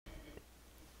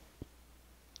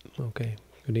Okay,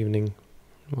 good evening.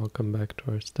 Welcome back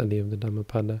to our study of the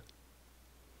Dhammapada.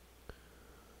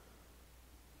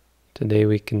 Today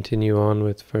we continue on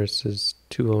with verses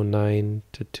 209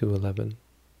 to 211,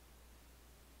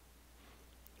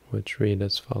 which read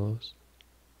as follows.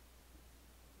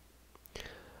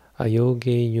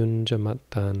 Ayoge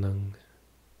yunjamattanang,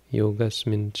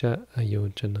 yogasmincha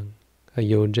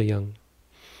ayojayang,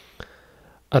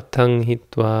 atang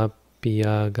hitva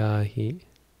piyagahi,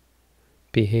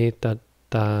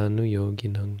 pihetatanu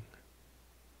yoginang,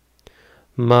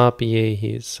 ma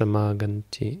piyehi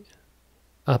samaganti,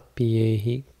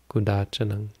 apiyehi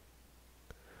kudachanang,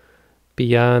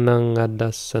 piyanang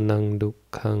adasanang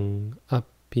dukkhang,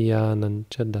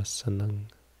 apiyanancha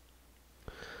dasanang.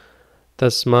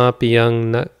 Tasma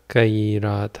piyang na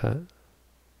kairatha,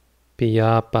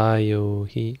 piyapayo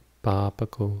hi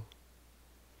papako,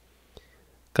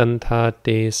 kantha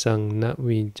te sang na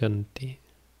vijanti,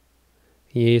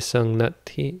 ye sang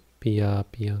nati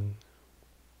piyapiyang.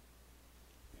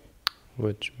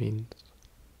 Which means,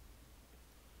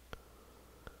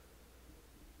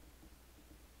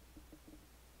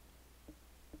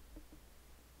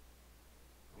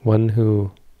 one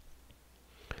who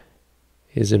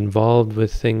is involved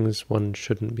with things one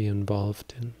shouldn't be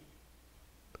involved in,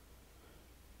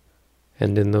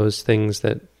 and in those things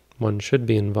that one should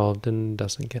be involved in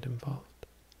doesn't get involved.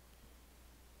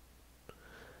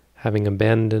 Having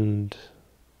abandoned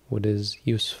what is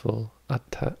useful,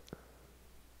 atta,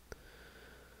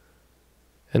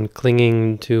 and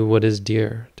clinging to what is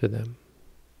dear to them.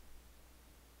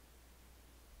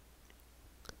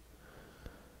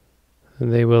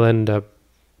 They will end up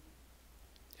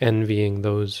envying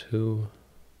those who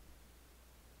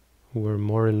were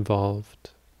more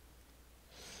involved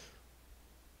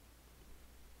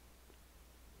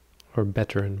or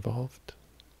better involved.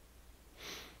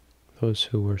 Those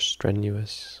who were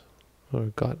strenuous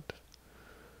or got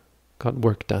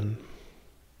work done.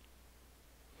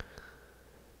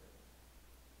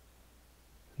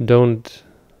 Don't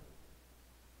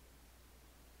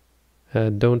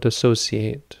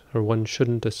associate, or one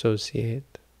shouldn't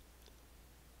associate.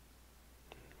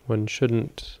 One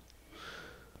shouldn't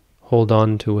hold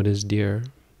on to what is dear,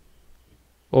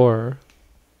 or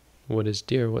what is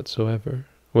dear whatsoever,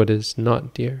 what is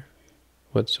not dear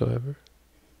whatsoever.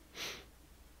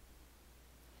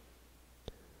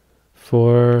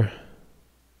 For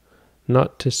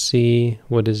not to see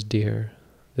what is dear,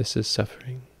 this is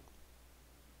suffering,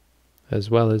 as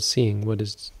well as seeing what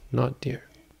is not dear.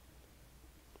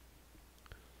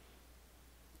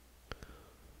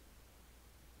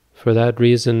 For that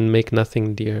reason, make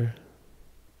nothing dear.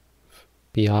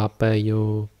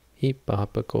 Piyapayo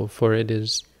hipapako, for it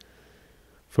is,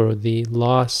 for the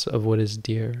loss of what is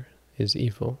dear is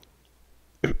evil.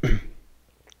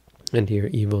 And here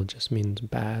evil just means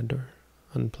bad or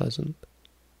unpleasant.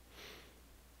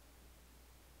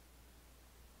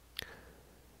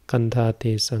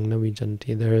 Kantate sangna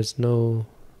vijanti,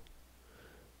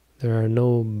 there are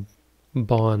no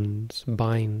bonds,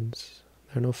 binds,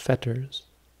 there are no fetters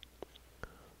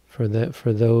for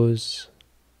those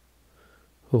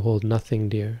who hold nothing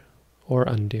dear or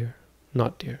undear,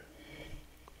 not dear.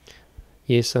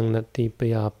 Ye sang nati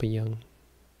payapayang,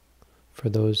 for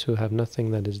those who have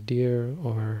nothing that is dear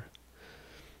or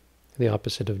the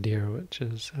opposite of dear, which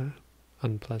is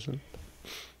unpleasant.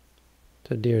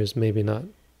 So dear is maybe not,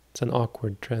 it's an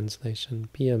awkward translation.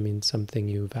 Piya means something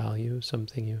you value,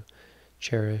 something you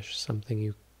cherish, something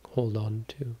you hold on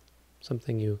to,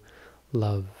 something you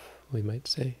love, we might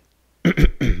say.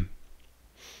 It's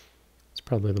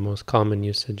probably the most common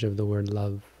usage of the word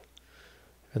love,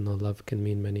 even though love can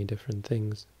mean many different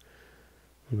things.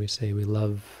 When we say we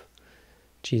love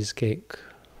cheesecake,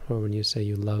 or when you say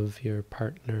you love your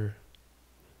partner,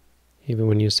 even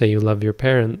when you say you love your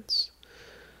parents,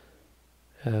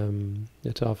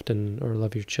 it's often, or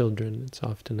love your children, it's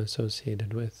often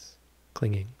associated with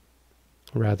clinging,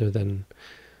 rather than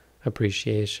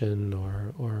appreciation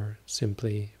or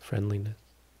simply friendliness.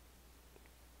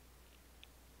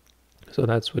 So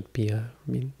that's what Piya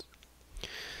means.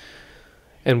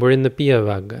 And we're in the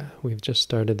Piyavagga. We've just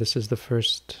started. This is the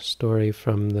first story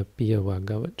from the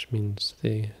Piyavagga, which means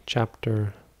the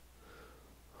chapter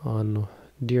on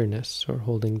dearness, or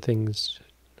holding things,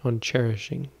 on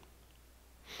cherishing.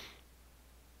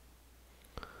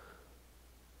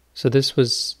 So this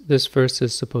verse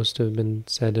is supposed to have been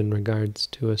said in regards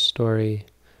to a story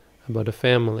about a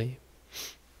family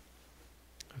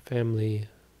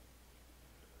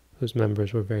whose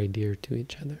members were very dear to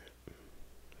each other.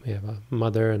 We have a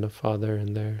mother and a father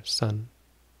and their son.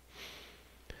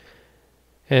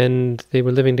 And they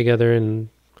were living together in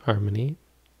harmony,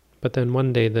 But then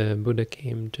one day the Buddha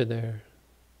came to their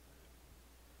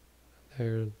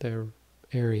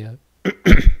area,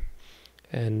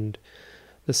 and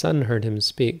the son heard him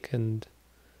speak and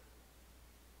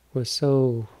was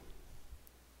so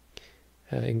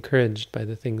encouraged by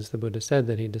the things the Buddha said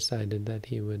that he decided that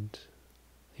he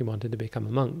wanted to become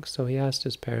a monk. So he asked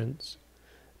his parents,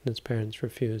 and his parents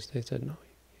refused. They said, "No,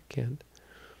 you can't."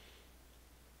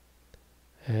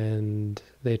 And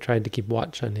they tried to keep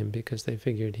watch on him because they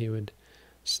figured he would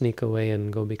sneak away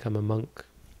and go become a monk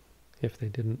if they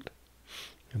didn't.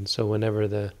 And so whenever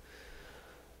the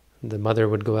mother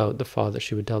would go out,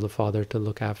 she would tell the father to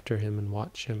look after him and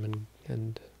watch him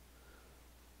and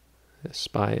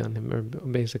spy on him, or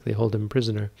basically hold him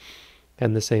prisoner.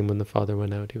 And the same when the father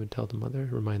went out, he would tell the mother,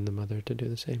 remind the mother to do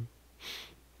the same.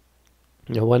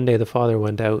 Now one day the father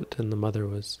went out and the mother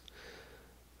was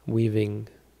weaving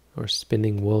or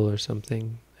spinning wool or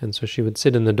something, and so she would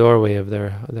sit in the doorway of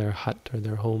their hut or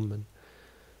their home,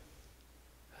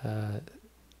 and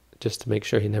just to make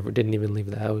sure he didn't even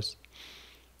leave the house.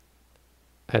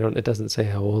 It doesn't say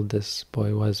how old this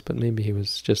boy was, but maybe he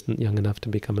was just young enough to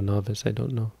become a novice, I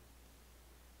don't know.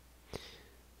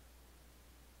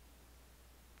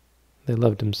 They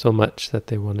loved him so much that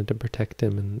they wanted to protect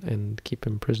him and keep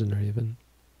him prisoner even.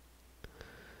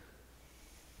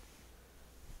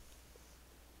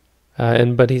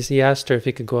 But he asked her if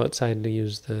he could go outside to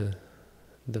use the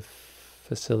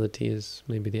facilities,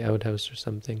 maybe the outhouse or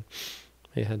something.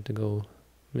 He had to go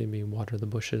maybe water the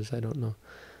bushes, I don't know.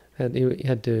 And he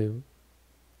had to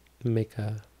make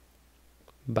a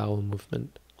bowel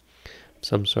movement of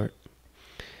some sort.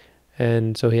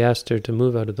 And so he asked her to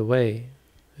move out of the way.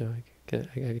 I'm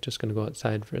just going to go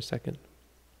outside for a second.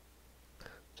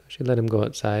 So she let him go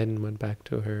outside and went back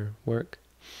to her work.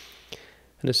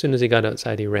 And as soon as he got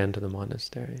outside, he ran to the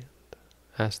monastery,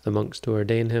 asked the monks to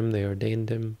ordain him. They ordained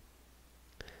him,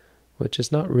 which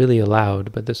is not really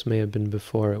allowed, but this may have been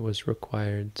before it was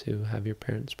required to have your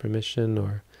parents' permission,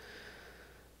 or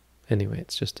anyway,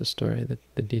 it's just a story.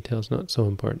 The detail's not so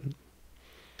important.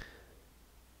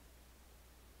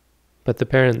 But the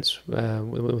parents,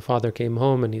 when the father came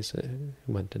home and he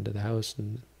went into the house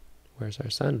and, "Where's our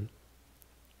son?"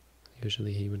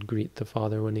 Usually he would greet the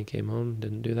father when he came home,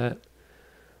 didn't do that.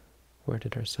 "Where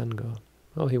did our son go?"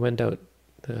 "Oh, he went out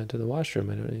to the washroom.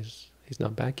 He's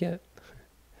not back yet."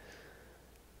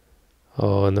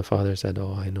 Oh, and the father said,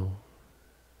 "Oh, I know.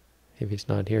 If he's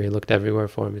not here," he looked everywhere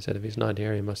for him. He said, "If he's not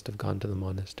here, he must have gone to the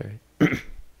monastery."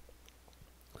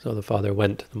 So the father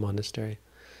went to the monastery.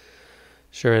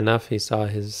 Sure enough, he saw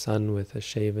his son with a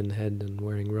shaven head and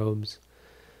wearing robes.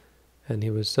 And he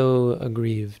was so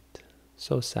aggrieved,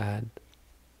 so sad,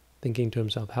 thinking to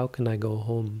himself, how can I go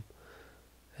home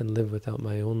and live without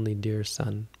my only dear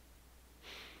son?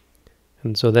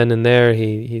 And so then and there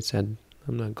he said,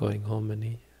 "I'm not going home," and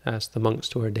he asked the monks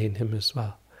to ordain him as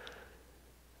well.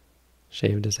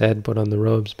 Shaved his head, put on the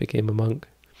robes, became a monk.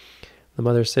 The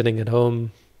mother sitting at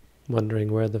home,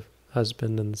 wondering where the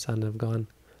husband and the son have gone.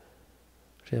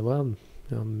 She said, "Well,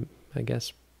 I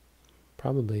guess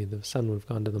probably the son would have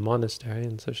gone to the monastery."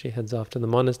 And so she heads off to the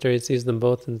monastery, sees them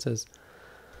both, and says,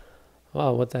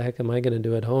 "Well, what the heck am I going to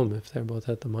do at home if they're both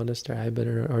at the monastery? I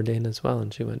better ordain as well."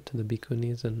 And she went to the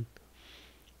bhikkhunis, and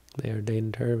they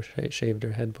ordained her, shaved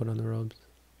her head, put on the robes.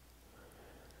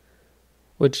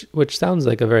 Which sounds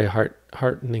like a very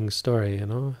heartening story, you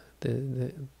know.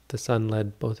 The son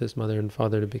led both his mother and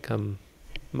father to become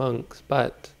monks,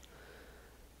 but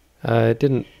it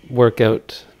didn't work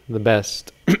out the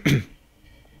best.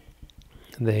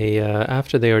 They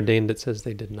after they ordained, it says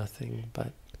they did nothing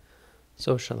but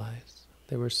socialize.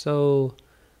 They were so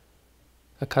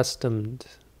accustomed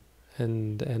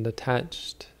and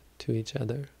attached to each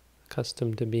other,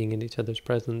 accustomed to being in each other's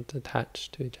presence,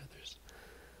 attached to each other's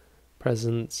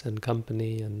presence and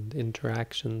company and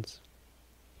interactions,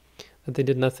 that they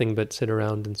did nothing but sit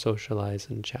around and socialize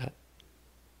and chat.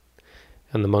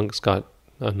 And the monks got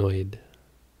annoyed,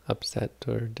 upset,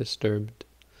 or disturbed,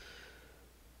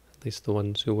 at least the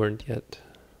ones who weren't yet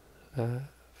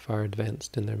far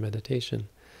advanced in their meditation.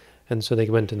 And so they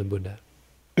went to the Buddha.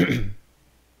 And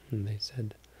they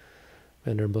said,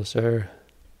 "Venerable Sir,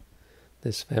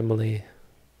 this family,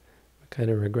 we kind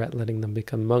of regret letting them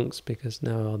become monks because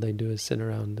now all they do is sit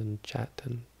around and chat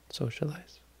and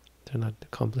socialize. They're not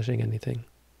accomplishing anything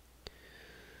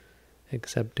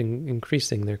except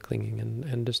increasing their clinging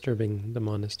and disturbing the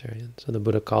monastery." And so the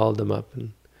Buddha called them up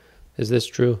and, "Is this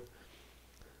true?"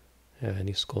 And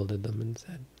he scolded them and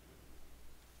said,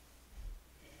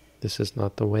 "This is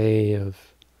not the way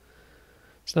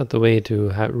it's not the way to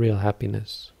real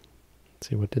happiness." Let's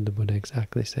see, what did the Buddha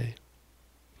exactly say?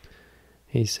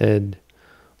 He said,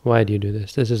 "Why do you do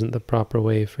this? This isn't the proper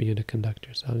way for you to conduct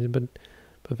yourself." But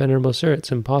Venerable Sir,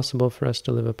 it's impossible for us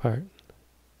to live apart.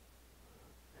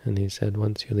 And he said,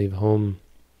 once you leave home,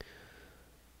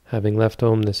 having left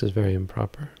home, this is very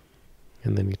improper.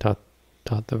 And then he taught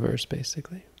the verse,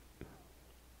 basically.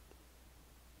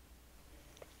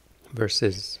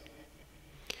 Verses.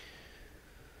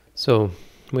 So,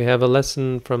 we have a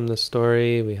lesson from the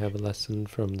story, we have a lesson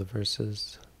from the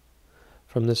verses.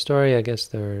 From the story, I guess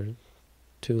there are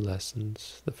two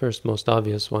lessons. The first, most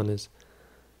obvious one is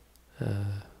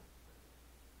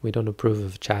we don't approve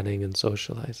of chatting and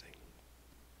socializing.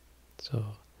 So,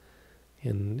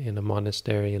 in a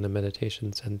monastery, in a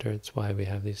meditation center, it's why we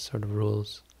have these sort of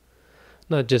rules.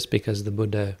 Not just because the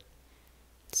Buddha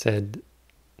said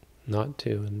not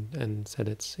to and said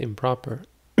it's improper,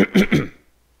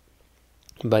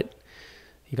 but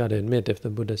you got to admit, if the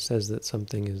Buddha says that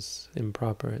something is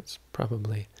improper, it's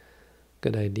probably a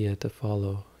good idea to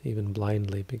follow, even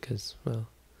blindly, because, well,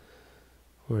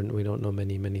 we don't know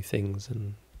many things,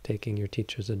 and taking your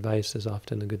teacher's advice is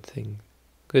often a good thing.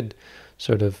 Good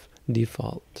sort of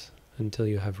default until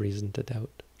you have reason to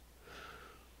doubt.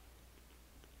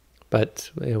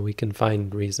 But we can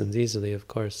find reasons easily, of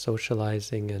course.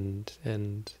 Socializing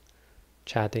and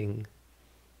chatting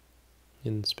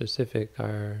in specific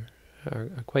are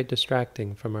quite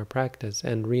distracting from our practice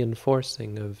and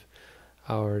reinforcing of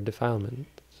our defilement.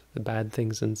 The bad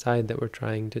things inside that we're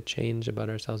trying to change about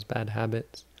ourselves, bad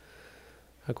habits,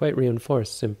 are quite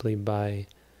reinforced simply by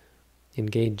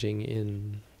engaging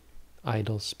in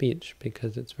idle speech,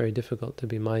 because it's very difficult to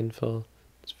be mindful.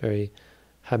 It's very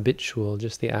habitual.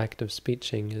 Just the act of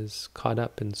speeching is caught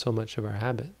up in so much of our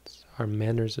habits, our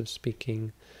manners of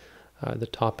speaking, the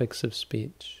topics of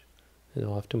speech.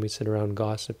 Often we sit around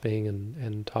gossiping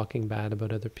and talking bad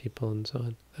about other people and so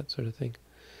on, that sort of thing.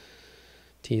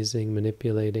 Teasing,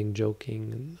 manipulating,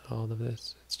 joking, and all of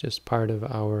this. It's just part of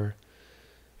our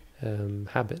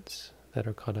habits that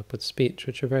are caught up with speech,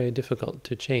 which are very difficult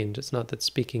to change. It's not that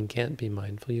speaking can't be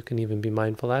mindful. You can even be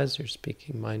mindful as you're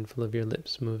speaking, mindful of your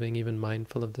lips moving, even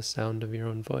mindful of the sound of your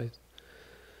own voice.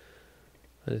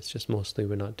 But it's just mostly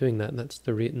we're not doing that, and that's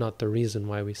not the reason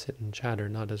why we sit and chatter,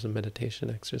 not as a meditation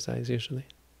exercise usually.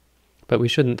 But we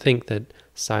shouldn't think that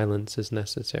silence is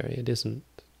necessary. It isn't.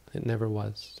 It never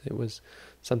was. It was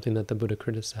something that the Buddha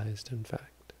criticized, in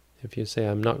fact. If you say,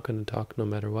 I'm not going to talk no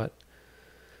matter what,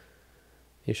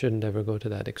 you shouldn't ever go to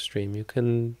that extreme. You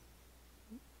can,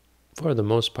 for the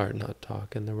most part, not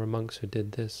talk. And there were monks who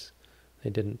did this. They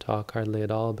didn't talk hardly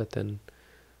at all, but then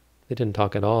they didn't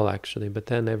talk at all, actually. But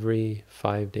then every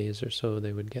 5 days or so,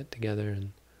 they would get together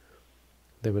and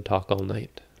they would talk all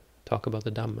night, talk about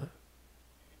the Dhamma.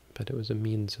 But it was a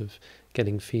means of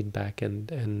getting feedback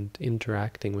and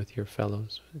interacting with your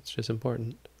fellows. It's just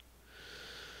important.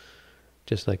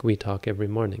 Just like we talk every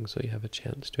morning, so you have a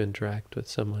chance to interact with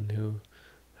someone who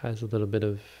has a little bit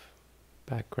of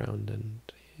background and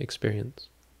experience.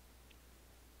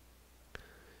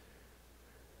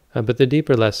 But the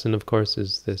deeper lesson, of course,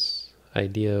 is this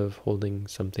idea of holding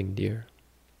something dear.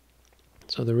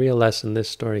 So the real lesson this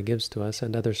story gives to us,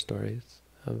 and other stories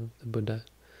of the Buddha,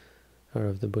 or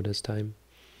of the Buddha's time,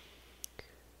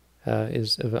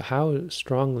 is of how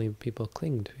strongly people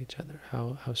cling to each other,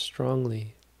 how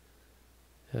strongly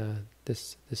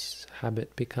this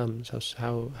habit becomes,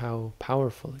 how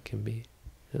powerful it can be.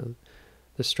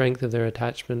 The strength of their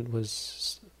attachment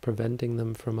was preventing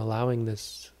them from allowing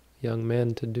this young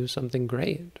man to do something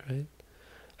great, right?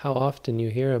 How often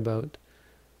you hear about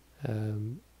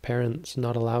parents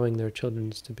not allowing their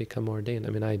children to become ordained. I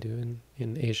mean, I do,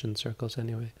 in Asian circles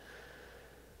anyway.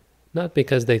 Not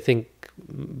because they think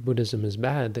Buddhism is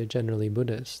bad, they're generally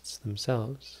Buddhists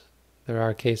themselves. There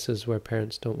are cases where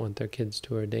parents don't want their kids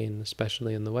to ordain,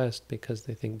 especially in the West, because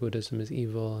they think Buddhism is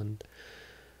evil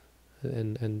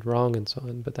and wrong and so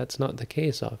on. But that's not the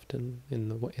case often in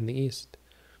the East,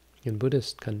 in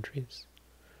Buddhist countries.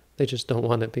 They just don't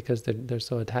want it because they're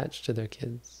so attached to their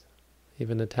kids,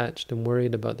 even attached and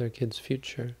worried about their kids'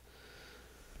 future.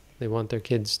 They want their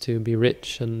kids to be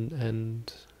rich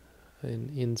and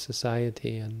in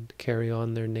society and carry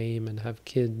on their name and have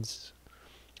kids.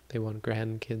 They want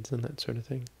grandkids and that sort of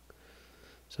thing.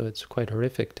 So it's quite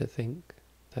horrific to think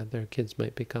that their kids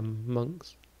might become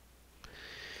monks.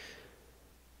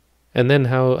 And then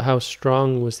how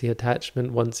strong was the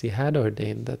attachment once he had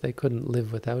ordained, that they couldn't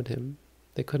live without him.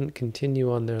 They couldn't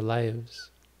continue on their lives.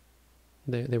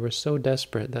 They were so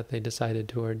desperate that they decided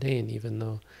to ordain, even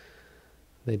though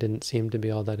they didn't seem to be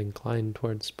all that inclined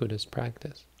towards Buddhist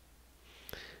practice.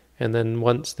 And then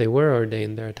once they were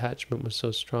ordained, their attachment was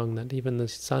so strong that even the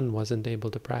son wasn't able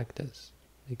to practice,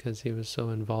 because he was so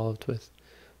involved with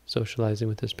socializing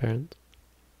with his parents.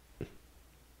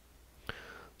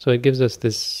 So it gives us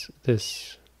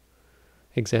this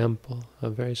example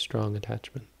of very strong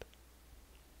attachment.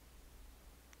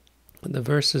 And the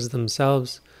verses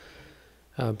themselves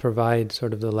provide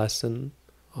sort of the lesson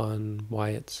on why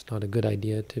it's not a good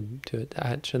idea to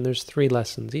attach. And there's 3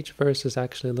 lessons. Each verse is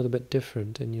actually a little bit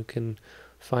different, and you can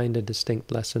find a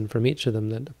distinct lesson from each of them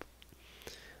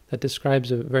that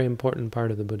describes a very important part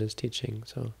of the Buddha's teaching.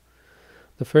 So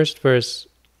the first verse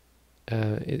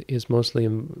is mostly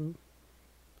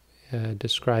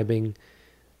describing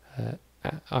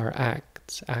our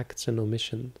acts and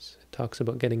omissions. It talks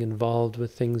about getting involved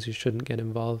with things you shouldn't get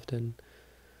involved in.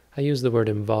 I use the word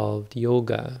involved.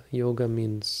 Yoga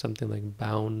means something like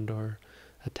bound or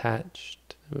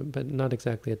attached, but not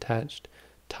exactly attached,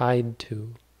 tied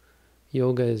to.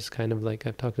 Yoga is kind of like,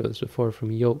 I've talked about this before,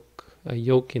 from yoke, a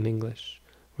yoke in English,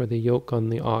 where the yoke on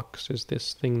the ox is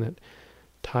this thing that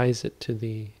ties it to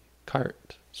the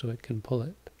cart so it can pull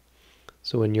it.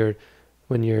 So when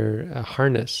you're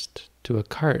harnessed to a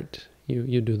cart,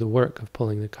 you do the work of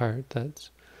pulling the cart. That's,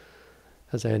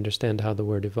 as I understand, how the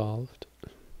word evolved.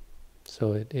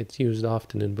 So it's used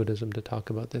often in Buddhism to talk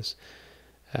about this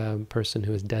person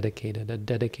who is dedicated, a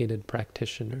dedicated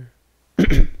practitioner.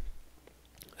 A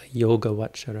yoga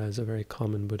vachara is a very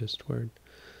common Buddhist word.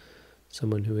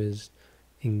 Someone who is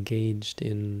engaged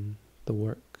in the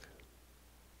work.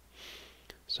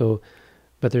 So,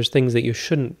 but there's things that you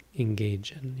shouldn't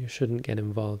engage in, you shouldn't get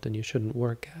involved in, you shouldn't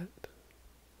work at.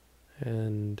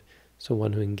 And so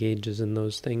one who engages in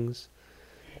those things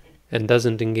and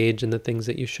doesn't engage in the things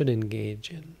that you should engage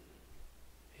in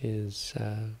is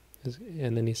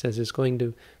and then he says, is going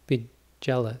to be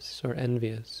jealous or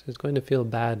envious, is going to feel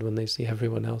bad when they see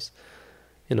everyone else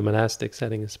in a monastic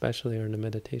setting especially, or in a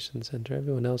meditation center.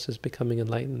 Everyone else is becoming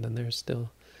enlightened and they're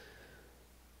still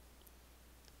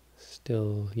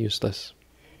useless.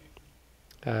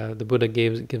 The Buddha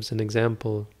gives an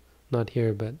example, not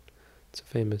here, but it's a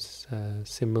famous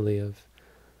simile of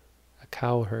a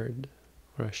cowherd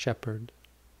or a shepherd.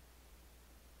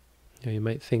 You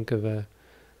might think of a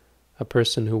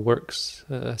person who works,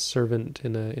 a servant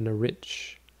in a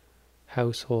rich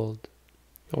household,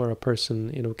 or a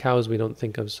person, cows we don't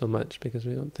think of so much because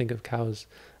we don't think of cows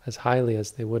as highly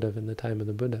as they would have in the time of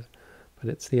the Buddha. But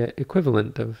it's the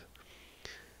equivalent of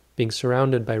being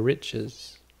surrounded by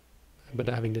riches, but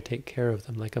having to take care of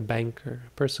them, like a banker.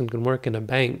 A person can work in a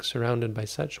bank surrounded by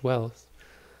such wealth,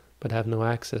 but have no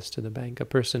access to the bank. A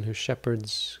person who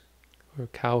shepherds or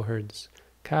cowherds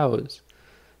cows,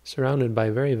 surrounded by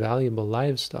very valuable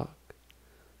livestock,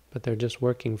 but they're just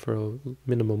working for a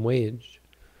minimum wage.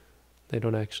 They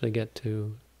don't actually get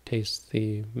to taste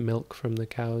the milk from the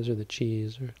cows or the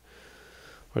cheese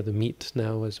or the meat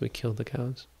now as we kill the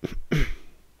cows.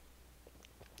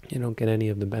 You don't get any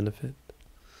of the benefit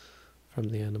from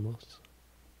the animals.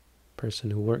 A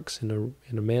person who works in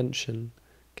a mansion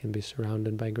can be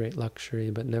surrounded by great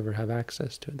luxury but never have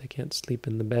access to it. They can't sleep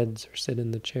in the beds or sit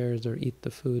in the chairs or eat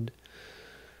the food.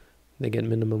 They get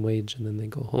minimum wage and then they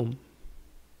go home.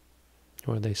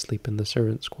 Or they sleep in the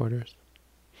servants' quarters.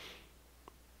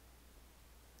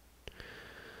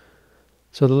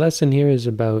 So the lesson here is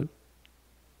about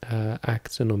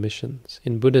acts and omissions.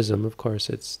 In Buddhism, of course,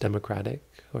 it's democratic,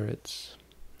 or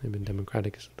maybe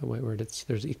democratic isn't the right word.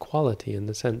 There's equality in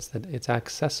the sense that it's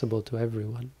accessible to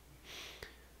everyone.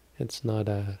 It's not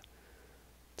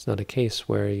a case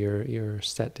where you're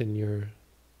set in your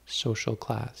social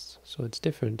class. So it's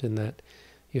different in that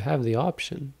you have the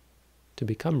option to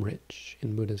become rich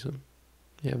in Buddhism.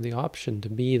 You have the option to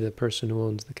be the person who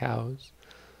owns the cows,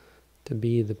 to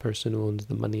be the person who owns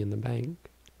the money in the bank.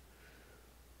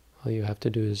 All you have to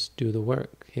do is do the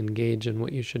work. Engage in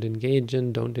what you should engage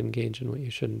in, don't engage in what you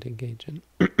shouldn't engage in.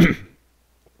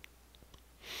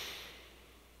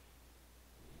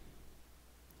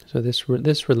 So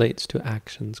this relates to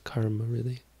actions, karma,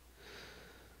 really.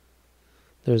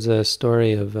 There's a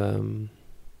story of a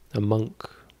monk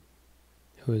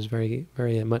who is very,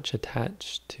 very much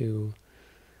attached to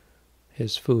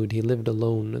his food. He lived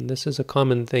alone, and this is a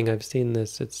common thing. I've seen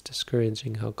this. It's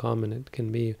discouraging how common it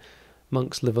can be.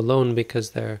 Monks live alone because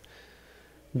they're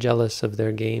jealous of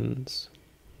their gains.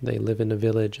 They live in a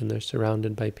village and they're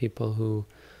surrounded by people who,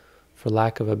 for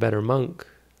lack of a better monk,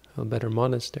 a better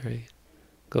monastery,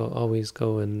 always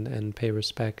go and pay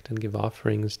respect and give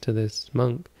offerings to this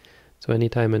monk. So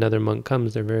anytime another monk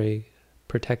comes, they're very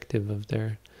protective of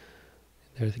their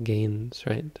gains,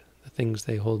 right? The things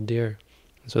they hold dear.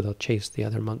 So they'll chase the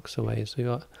other monks away. So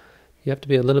you have to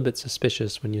be a little bit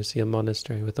suspicious when you see a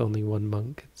monastery with only one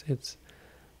monk. It's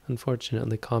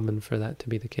unfortunately common for that to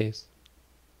be the case.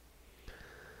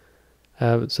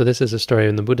 So this is a story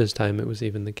in the Buddha's time. It was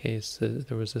even the case.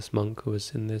 There was this monk who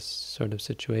was in this sort of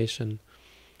situation,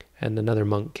 and another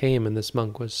monk came, and this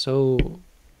monk was so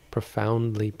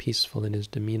profoundly peaceful in his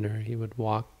demeanor. He would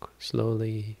walk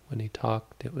slowly. When he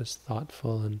talked, it was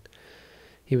thoughtful, and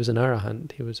he was an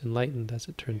arahant. He was enlightened, as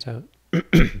it turns out.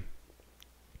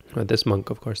 But this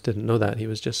monk, of course, didn't know that. He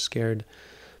was just scared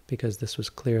because this was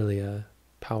clearly a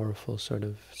powerful sort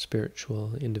of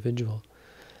spiritual individual.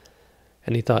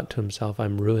 And he thought to himself,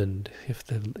 I'm ruined. If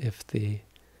the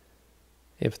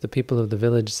people of the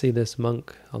village see this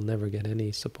monk, I'll never get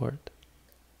any support.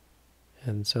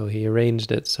 And so he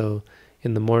arranged it so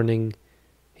in the morning,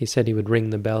 he said he would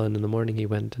ring the bell, and in the morning he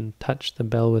went and touched the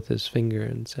bell with his finger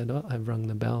and said, oh, I've rung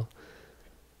the bell.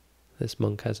 This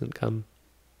monk hasn't come.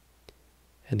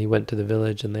 And he went to the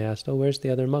village, and they asked, oh, where's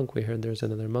the other monk? We heard there's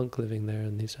another monk living there.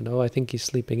 And he said, oh, I think he's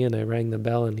sleeping in. I rang the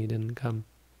bell and he didn't come.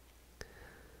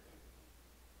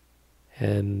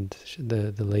 And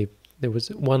there was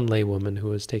one lay woman who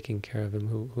was taking care of him,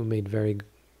 who made very,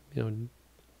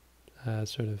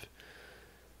 sort of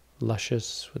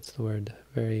luscious, what's the word?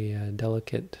 Very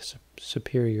delicate,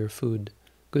 superior food,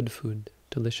 good food,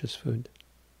 delicious food,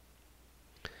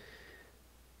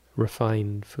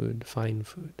 refined food, fine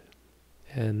food.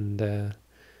 And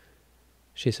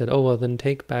she said, oh, well, then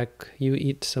you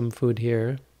eat some food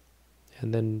here,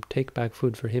 and then take back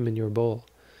food for him in your bowl.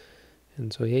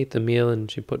 And so he ate the meal,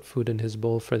 and she put food in his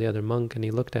bowl for the other monk, and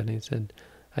he looked at it and he said,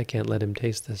 I can't let him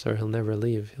taste this or he'll never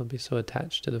leave. He'll be so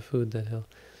attached to the food that he'll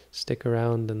stick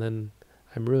around, and then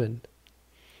I'm ruined.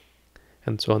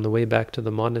 And so on the way back to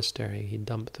the monastery, he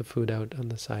dumped the food out on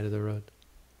the side of the road.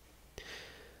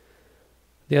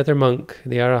 The other monk,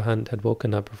 the arahant, had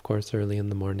woken up, of course, early in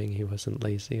the morning. He wasn't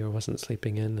lazy or wasn't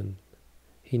sleeping in, and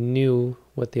he knew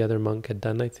what the other monk had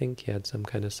done, I think. He had some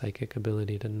kind of psychic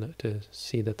ability to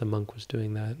see that the monk was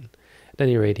doing that. And at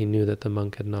any rate, he knew that the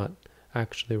monk had not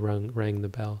actually rang the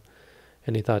bell.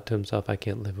 And he thought to himself, I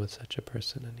can't live with such a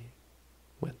person, and he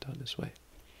went on his way.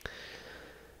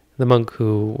 The monk,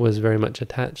 who was very much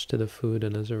attached to the food,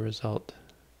 and as a result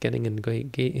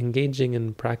engaging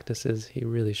in practices he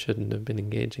really shouldn't have been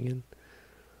engaging in,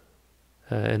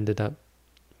 ended up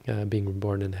being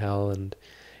reborn in hell, and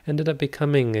ended up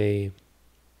becoming I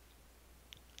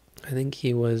think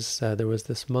he was, there was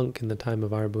this monk in the time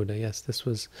of our Buddha. Yes, this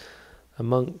was a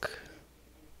monk,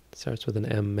 starts with an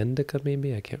M, Mendika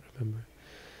maybe, I can't remember.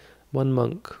 One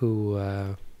monk who,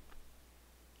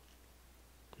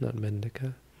 not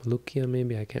Mendika, Malukia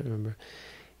maybe, I can't remember.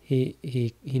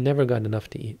 He never got enough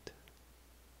to eat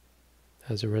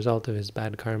as a result of his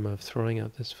bad karma of throwing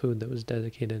out this food that was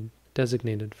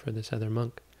designated for this other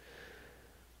monk.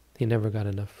 He never got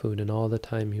enough food, and all the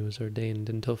time he was ordained,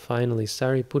 until finally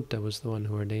Sariputta was the one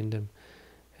who ordained him,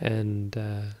 and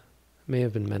may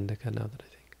have been Mendika now that I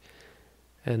think.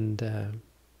 And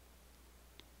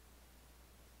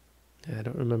I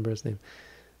don't remember his name.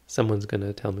 Someone's going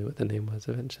to tell me what the name was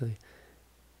eventually.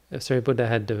 Sariputta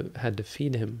had to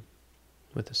feed him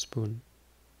with a spoon.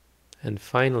 And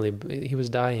finally, he was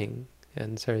dying,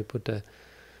 and Sariputta,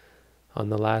 on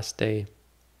the last day,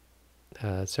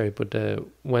 Sariputta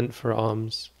went for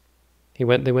alms. They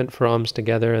went for alms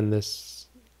together, and this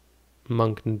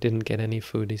monk didn't get any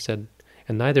food, he said,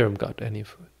 and neither of them got any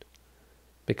food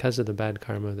because of the bad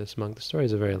karma of this monk. The story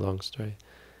is a very long story.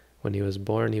 When he was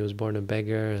born a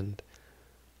beggar, and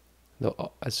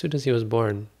as soon as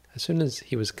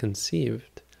he was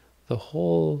conceived, the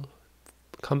whole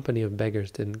company of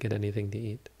beggars didn't get anything to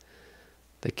eat.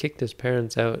 They kicked his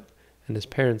parents out, and his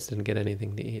parents didn't get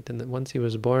anything to eat. And then once he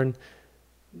was born,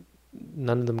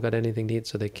 none of them got anything to eat,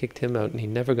 so they kicked him out, and he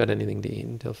never got anything to eat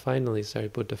until finally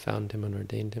Sariputta found him and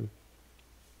ordained him.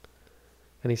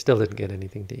 And he still didn't get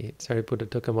anything to eat. Sariputta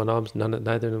took him on alms,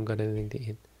 neither of them got anything to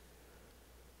eat.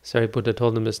 Sariputta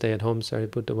told him to stay at home.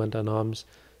 Sariputta went on alms,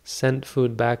 sent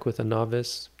food back with a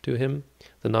novice to him.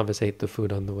 The novice ate the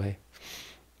food on the way.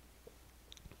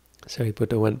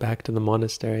 Sariputta went back to the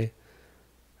monastery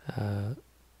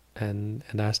and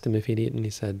asked him if he'd eaten.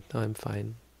 He said, no, I'm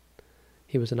fine.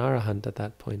 He was an arahant at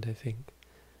that point, I think.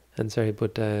 And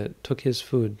Sariputta took his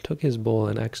food, took his bowl,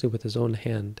 and actually with his own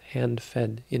hand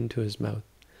fed into his mouth.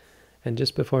 And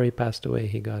just before he passed away,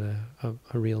 he got a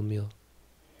real meal.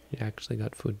 He actually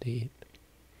got food to eat.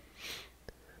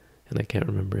 And I can't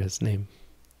remember his name.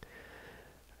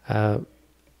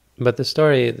 But the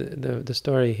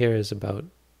story here is about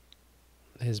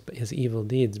his evil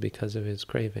deeds because of his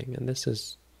craving. And this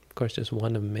is, of course, just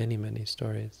one of many, many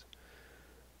stories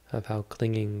of how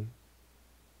clinging,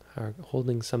 or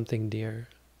holding something dear,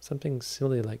 something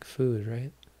silly like food,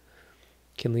 right?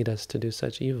 can lead us to do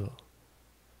such evil.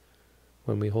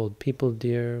 When we hold people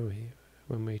dear,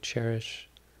 when we cherish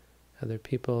other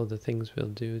people, the things we'll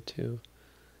do to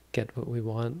get what we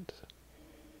want.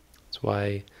 That's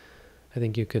why I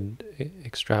think you could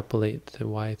extrapolate to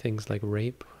why things like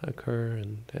rape occur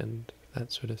and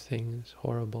that sort of thing, is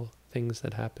horrible things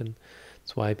that happen.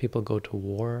 It's why people go to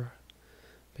war,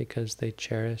 because they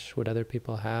cherish what other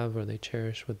people have, or they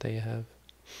cherish what they have.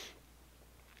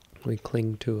 We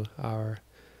cling to our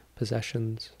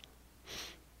possessions.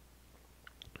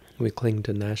 We cling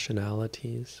to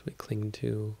nationalities. We cling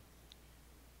to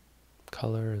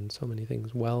color and so many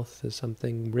things. Wealth is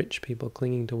something. Rich people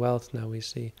clinging to wealth. Now we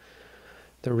see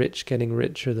the rich getting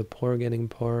richer, the poor getting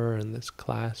poorer, and this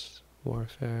class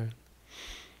warfare,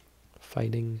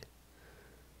 fighting.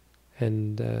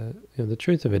 And the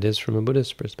truth of it is, from a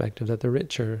Buddhist perspective, that the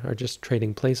rich are just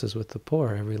trading places with the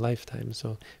poor every lifetime.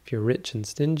 So if you're rich and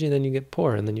stingy, then you get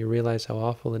poor, and then you realize how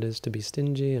awful it is to be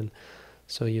stingy, and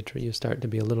so you start to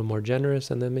be a little more generous,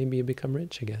 and then maybe you become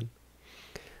rich again.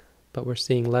 But we're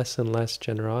seeing less and less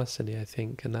generosity, I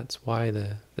think, and that's why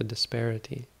the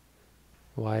disparity.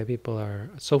 Why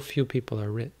so few people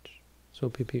are rich.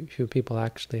 So few people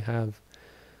actually have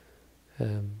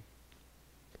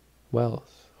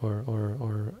wealth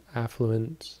or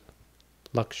affluence,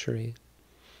 luxury.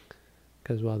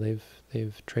 Because while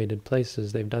they've traded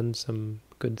places, they've done some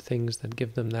good things that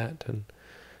give them that, and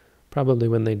probably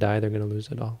when they die, they're going to lose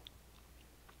it all.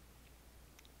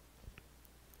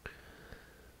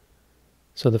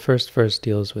 So the first verse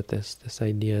deals with this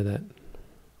idea that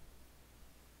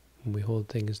when we hold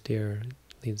things dear, it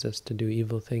leads us to do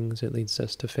evil things, it leads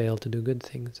us to fail to do good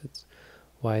things. It's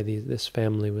why this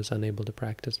family was unable to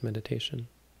practice meditation.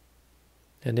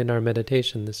 And in our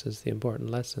meditation, this is the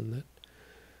important lesson, that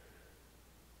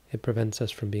it prevents us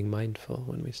from being mindful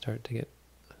when we start to get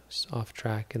off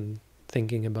track and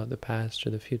thinking about the past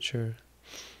or the future,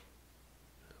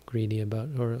 greedy about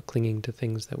or clinging to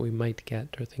things that we might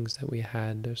get or things that we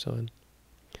had or so on.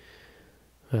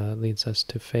 It leads us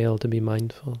to fail to be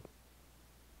mindful.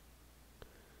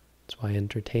 That's why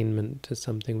entertainment is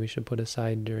something we should put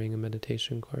aside during a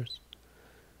meditation course,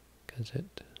 because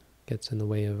it gets in the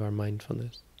way of our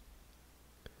mindfulness.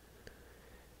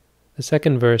 The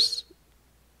second verse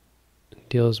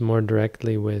deals more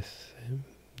directly with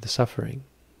the suffering.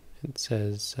 It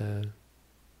says,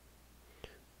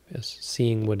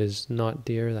 seeing what is not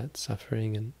dear, that's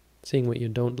suffering, and seeing what you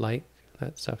don't like,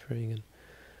 that's suffering, and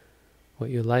what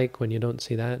you like, when you don't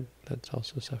see that, that's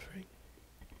also suffering.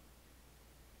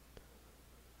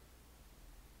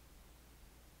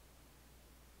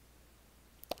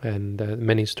 And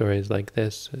many stories like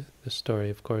this, the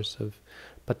story, of course, of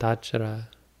Patachara,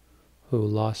 who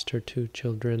lost her 2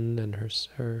 children and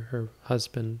her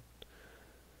husband.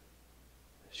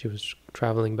 She was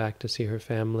traveling back to see her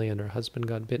family, and her husband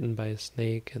got bitten by a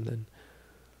snake, and then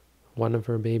one of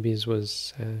her babies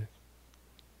was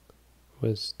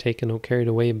taken or carried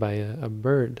away by a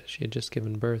bird. She had just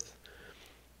given birth,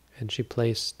 and she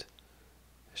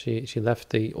left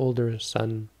the older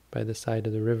son by the side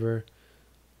of the river,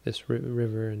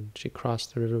 river, and she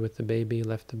crossed the river with the baby,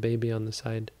 left the baby on the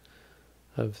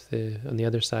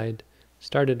other side,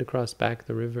 started to cross back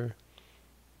the river,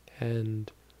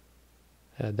 and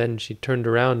then she turned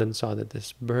around and saw that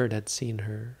this bird had seen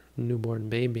her newborn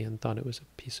baby and thought it was a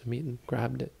piece of meat and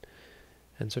grabbed it.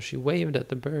 And so she waved at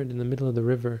the bird in the middle of the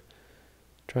river,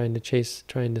 trying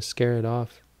to scare it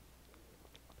off.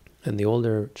 And the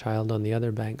older child on the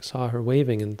other bank saw her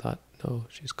waving and thought, no,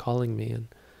 she's calling me, and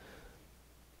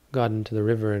got into the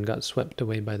river and got swept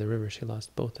away by the river. She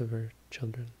lost both of her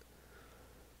children.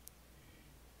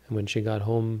 And when she got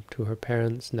home to her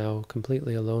parents, now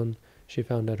completely alone, she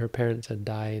found out her parents had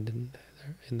died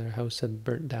and their house had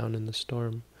burnt down in the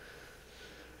storm.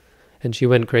 And she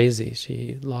went crazy.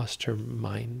 She lost her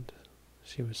mind.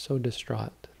 She was so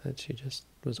distraught that she just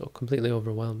was completely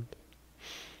overwhelmed.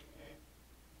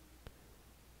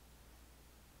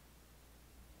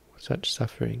 Such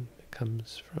suffering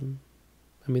comes from,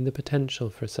 the potential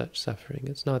for such suffering.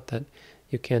 It's not that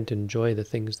you can't enjoy the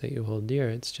things that you hold dear.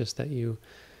 It's just that you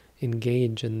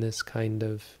engage in this kind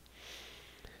of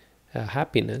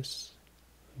happiness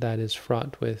that is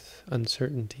fraught with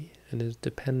uncertainty and is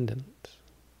dependent.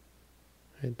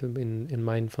 Right? In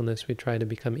mindfulness, we try to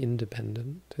become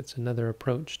independent. It's another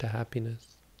approach to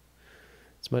happiness.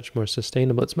 It's much more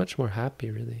sustainable. It's much more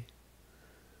happy, really.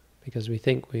 Because we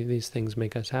think these things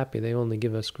make us happy. They only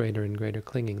give us greater and greater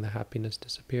clinging. The happiness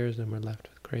disappears and we're left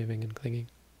with craving and clinging.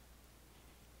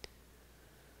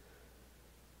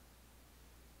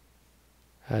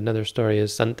 Another story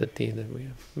is Santati. That we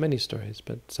have many stories,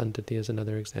 but Santati is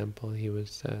another example. He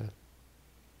was a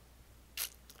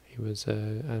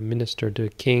minister to a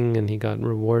king, and he got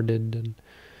rewarded, and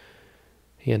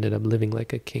he ended up living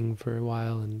like a king for a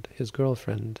while. And his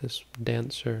girlfriend, this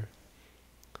dancer,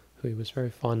 who he was very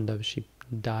fond of, she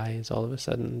dies all of a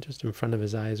sudden just in front of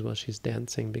his eyes while she's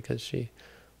dancing, because she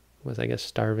was, I guess,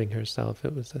 starving herself.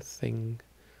 It was a thing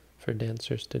for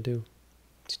dancers to do.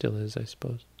 Still is, I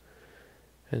suppose.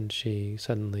 And she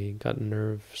suddenly got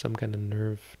some kind of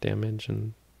nerve damage,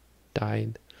 and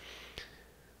died.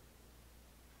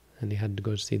 And he had to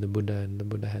go see the Buddha, and the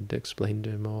Buddha had to explain to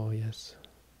him, oh yes,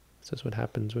 this is what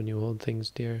happens when you hold things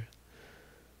dear.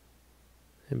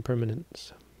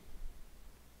 Impermanence.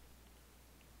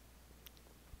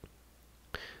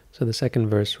 So the second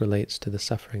verse relates to the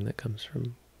suffering that comes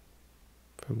from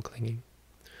clinging.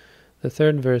 The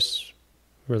third verse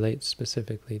relates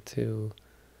specifically to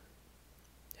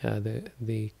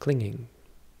the clinging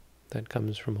that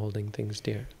comes from holding things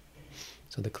dear.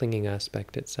 So the clinging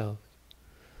aspect itself.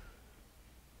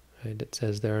 Right? It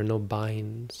says there are no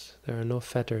binds, there are no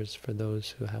fetters for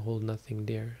those who hold nothing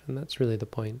dear, and that's really the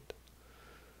point.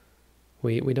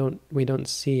 We don't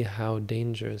see how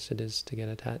dangerous it is to get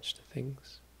attached to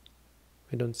things.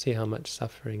 We don't see how much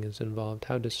suffering is involved,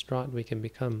 how distraught we can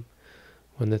become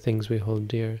when the things we hold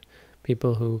dear.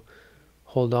 People who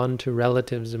hold on to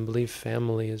relatives and believe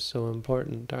family is so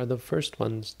important are the first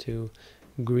ones to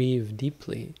grieve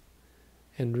deeply,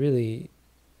 and really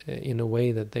in a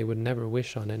way that they would never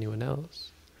wish on anyone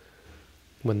else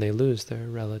when they lose their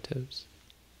relatives.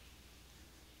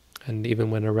 And even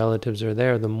when our relatives are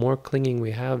there, the more clinging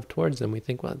we have towards them, we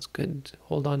think, well, it's good to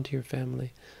hold on to your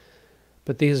family.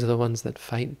 But these are the ones that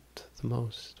fight the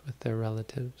most with their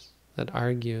relatives, that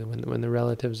argue when the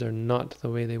relatives are not the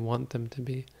way they want them to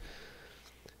be.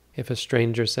 If a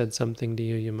stranger said something to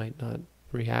you, you might not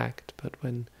react,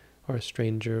 or a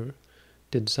stranger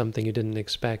did something you didn't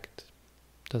expect,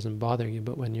 it doesn't bother you.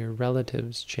 But when your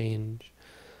relatives change,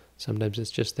 sometimes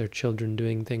it's just their children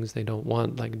doing things they don't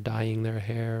want, like dyeing their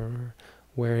hair or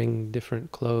wearing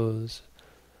different clothes,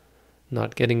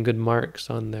 not getting good marks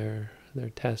on their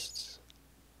tests.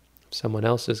 If someone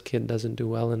else's kid doesn't do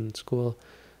well in school,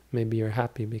 maybe you're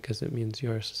happy because it means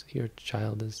your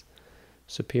child is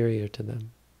superior to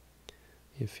them.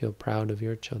 You feel proud of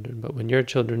your children. But when your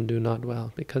children do not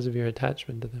well, because of your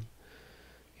attachment to them,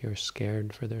 you're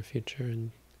scared for their future, and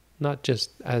not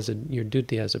just as your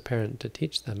duty as a parent to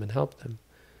teach them and help them,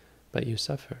 but you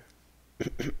suffer.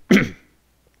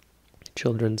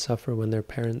 Children suffer when their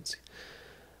parents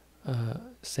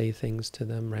say things to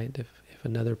them, right? If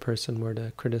another person were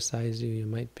to criticize you, you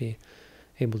might be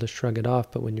able to shrug it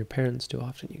off, but when your parents do,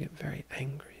 often you get very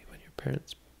angry when your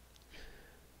parents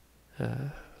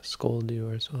scold you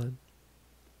or so on,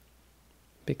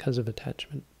 because of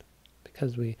attachment,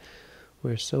 because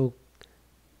we're so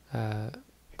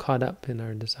caught up in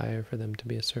our desire for them to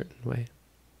be a certain way.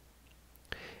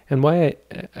 And why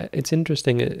it's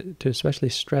interesting to especially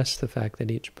stress the fact that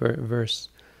each verse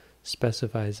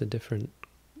specifies a different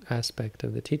aspect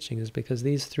of the teaching is because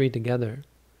these three together,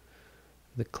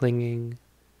 the clinging,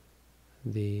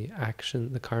 the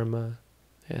action, the karma,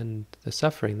 and the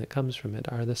suffering that comes from it,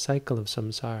 are the cycle of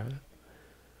samsara.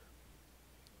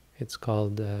 It's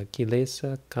called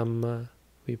kilesa, kamma,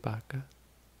 vipaka.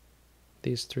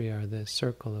 These three are the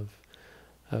circle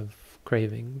of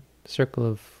craving, circle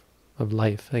of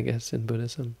life, I guess, in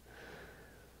Buddhism.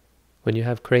 When you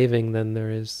have craving, then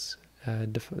there is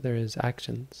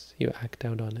actions. You act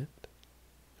out on it.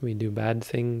 We do bad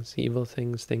things, evil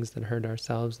things, things that hurt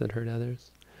ourselves, that hurt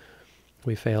others.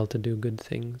 We fail to do good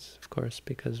things, of course,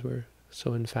 because we're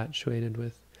so infatuated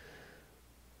with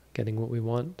getting what we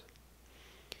want.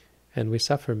 And we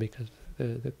suffer because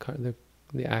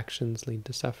the actions lead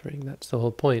to suffering. That's the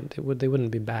whole point. They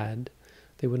wouldn't be bad.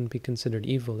 They wouldn't be considered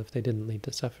evil if they didn't lead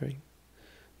to suffering.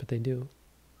 But they do.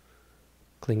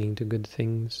 Clinging to good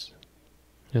things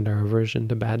and our aversion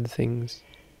to bad things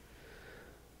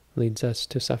leads us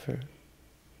to suffer.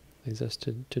 Leads us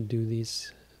to do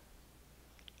these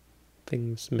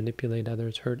things, manipulate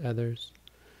others, hurt others.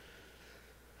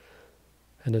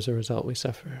 And as a result, we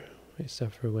suffer. We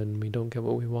suffer when we don't get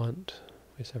what we want.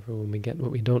 We suffer when we get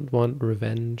what we don't want,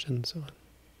 revenge, and so on.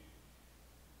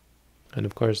 And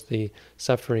of course, the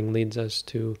suffering leads us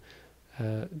to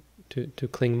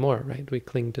cling more, right? We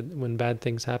cling to, when bad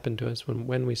things happen to us,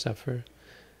 when we suffer,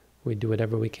 we do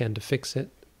whatever we can to fix it,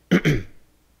 to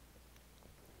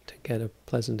get a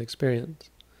pleasant experience.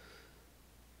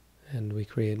 And we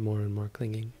create more and more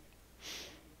clinging.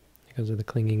 Because of the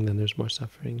clinging, then there's more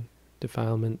suffering.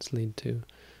 Defilements lead to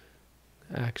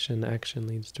action, action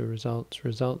leads to results,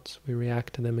 results, we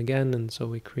react to them again, and so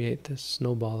we create this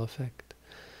snowball effect.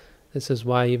 This is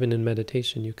why even in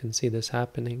meditation you can see this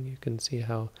happening. You can see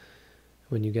how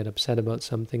when you get upset about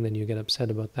something, then you get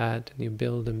upset about that, and you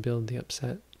build and build the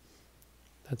upset.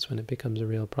 That's when it becomes a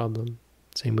real problem.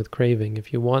 Same with craving.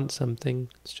 If you want something,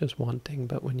 it's just wanting,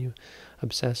 but when you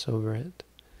obsess over it,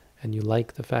 and you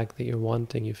like the fact that you're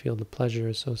wanting, you feel the pleasure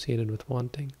associated with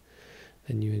wanting,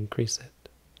 then you increase it.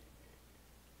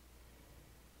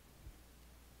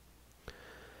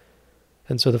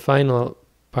 And so the final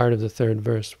part of the third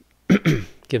verse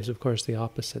gives, of course, the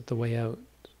opposite, the way out.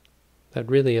 That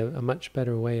really a much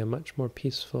better way, a much more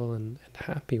peaceful and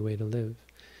happy way to live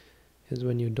is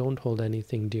when you don't hold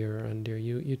anything dear or undear.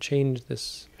 You change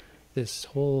this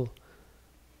whole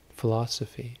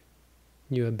philosophy.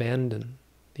 You abandon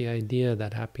the idea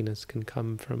that happiness can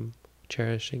come from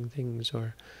cherishing things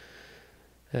or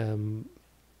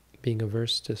being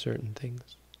averse to certain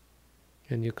things.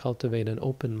 And you cultivate an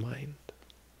open mind,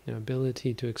 an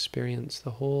ability to experience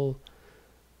the whole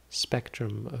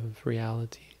spectrum of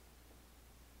reality.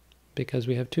 Because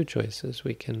we have two choices.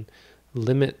 We can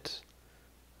limit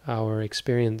our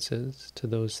experiences to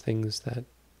those things that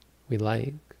we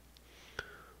like,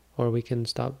 or we can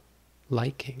stop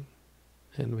liking,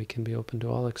 and we can be open to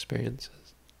all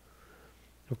experiences.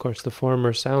 Of course, the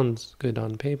former sounds good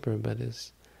on paper, but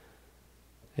is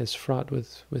fraught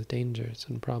with dangers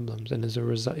and problems, and is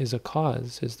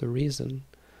the reason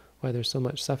why there's so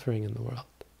much suffering in the world.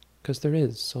 Because there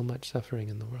is so much suffering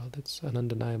in the world. It's an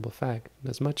undeniable fact.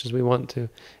 As much as we want to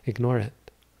ignore it,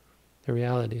 the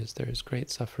reality is there is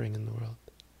great suffering in the world.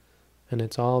 And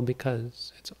it's all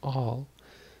because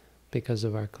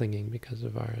of our clinging, because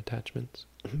of our attachments,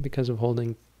 because of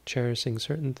cherishing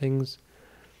certain things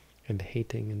and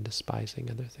hating and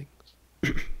despising other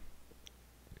things.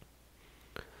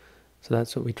 So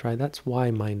that's what we try. That's why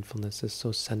mindfulness is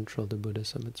so central to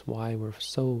Buddhism. It's why we're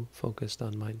so focused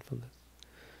on mindfulness.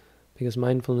 Because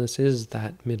mindfulness is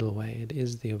that middle way. It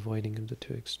is the avoiding of the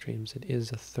two extremes. It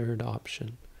is a third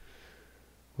option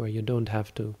where you don't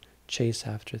have to chase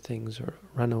after things or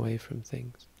run away from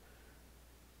things.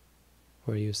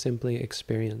 Where you simply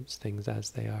experience things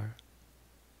as they are.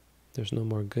 There's no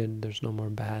more good, there's no more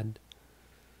bad.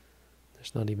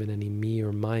 There's not even any me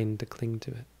or mine to cling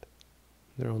to it.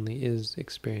 There only is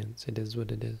experience. It is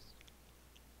what it is.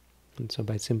 And so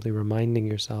by simply reminding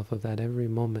yourself of that every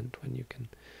moment when you can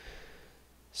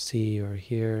see or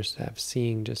hear, have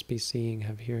seeing just be seeing,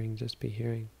 have hearing just be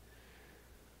hearing,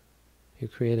 you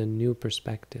create a new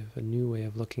perspective, a new way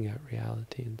of looking at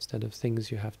reality, instead of things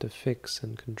you have to fix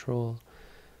and control,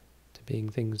 to being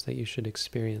things that you should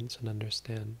experience and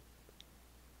understand.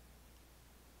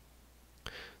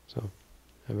 So,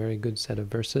 a very good set of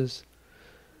verses.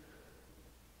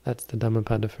 That's the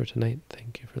Dhammapada for tonight.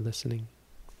 Thank you for listening.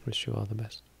 Wish you all the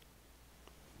best.